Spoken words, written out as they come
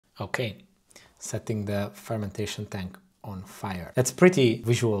Okay, setting the fermentation tank on fire. That's a pretty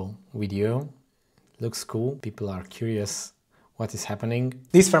visual video. Looks cool. People are curious what is happening.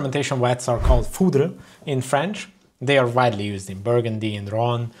 These fermentation vats are called foudre in French. They are widely used in Burgundy, in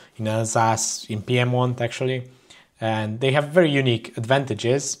Rhône, in Alsace, in Piedmont actually. And they have very unique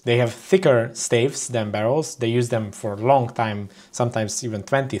advantages. They have thicker staves than barrels. They use them for a long time, sometimes even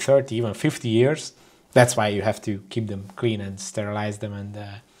 20, 30, even 50 years. That's why you have to keep them clean and sterilize them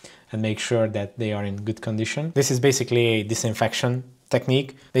and make sure that they are in good condition. This is basically a disinfection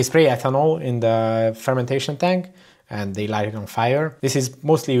technique. They spray ethanol in the fermentation tank and they light it on fire. This is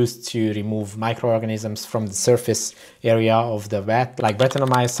mostly used to remove microorganisms from the surface area of the vat, like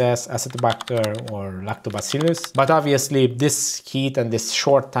Brettanomyces, Acetobacter or Lactobacillus. But obviously this heat and this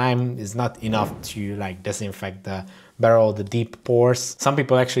short time is not enough to disinfect the barrel, the deep pores. Some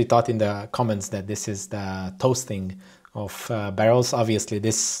people actually thought in the comments that this is the toasting of barrels. Obviously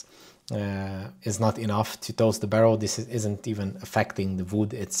this is not enough to toast the barrel. This isn't even affecting the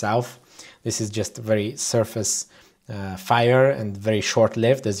wood itself. This is just a very surface fire and very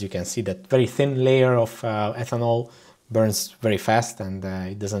short-lived. As you can see, that very thin layer of ethanol burns very fast and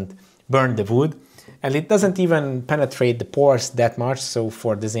it doesn't burn the wood. And it doesn't even penetrate the pores that much. So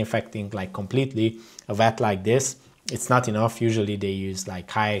for disinfecting completely a vat like this, it's not enough. Usually they use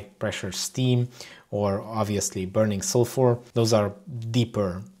high pressure steam or obviously burning sulfur. Those are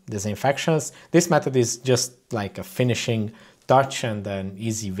deeper disinfections. This method is just like a finishing touch and an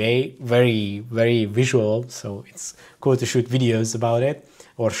easy way, very, very visual. So it's cool to shoot videos about it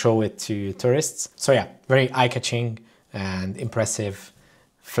or show it to tourists. So yeah, very eye-catching and impressive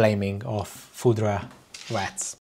flaming of foudre vats.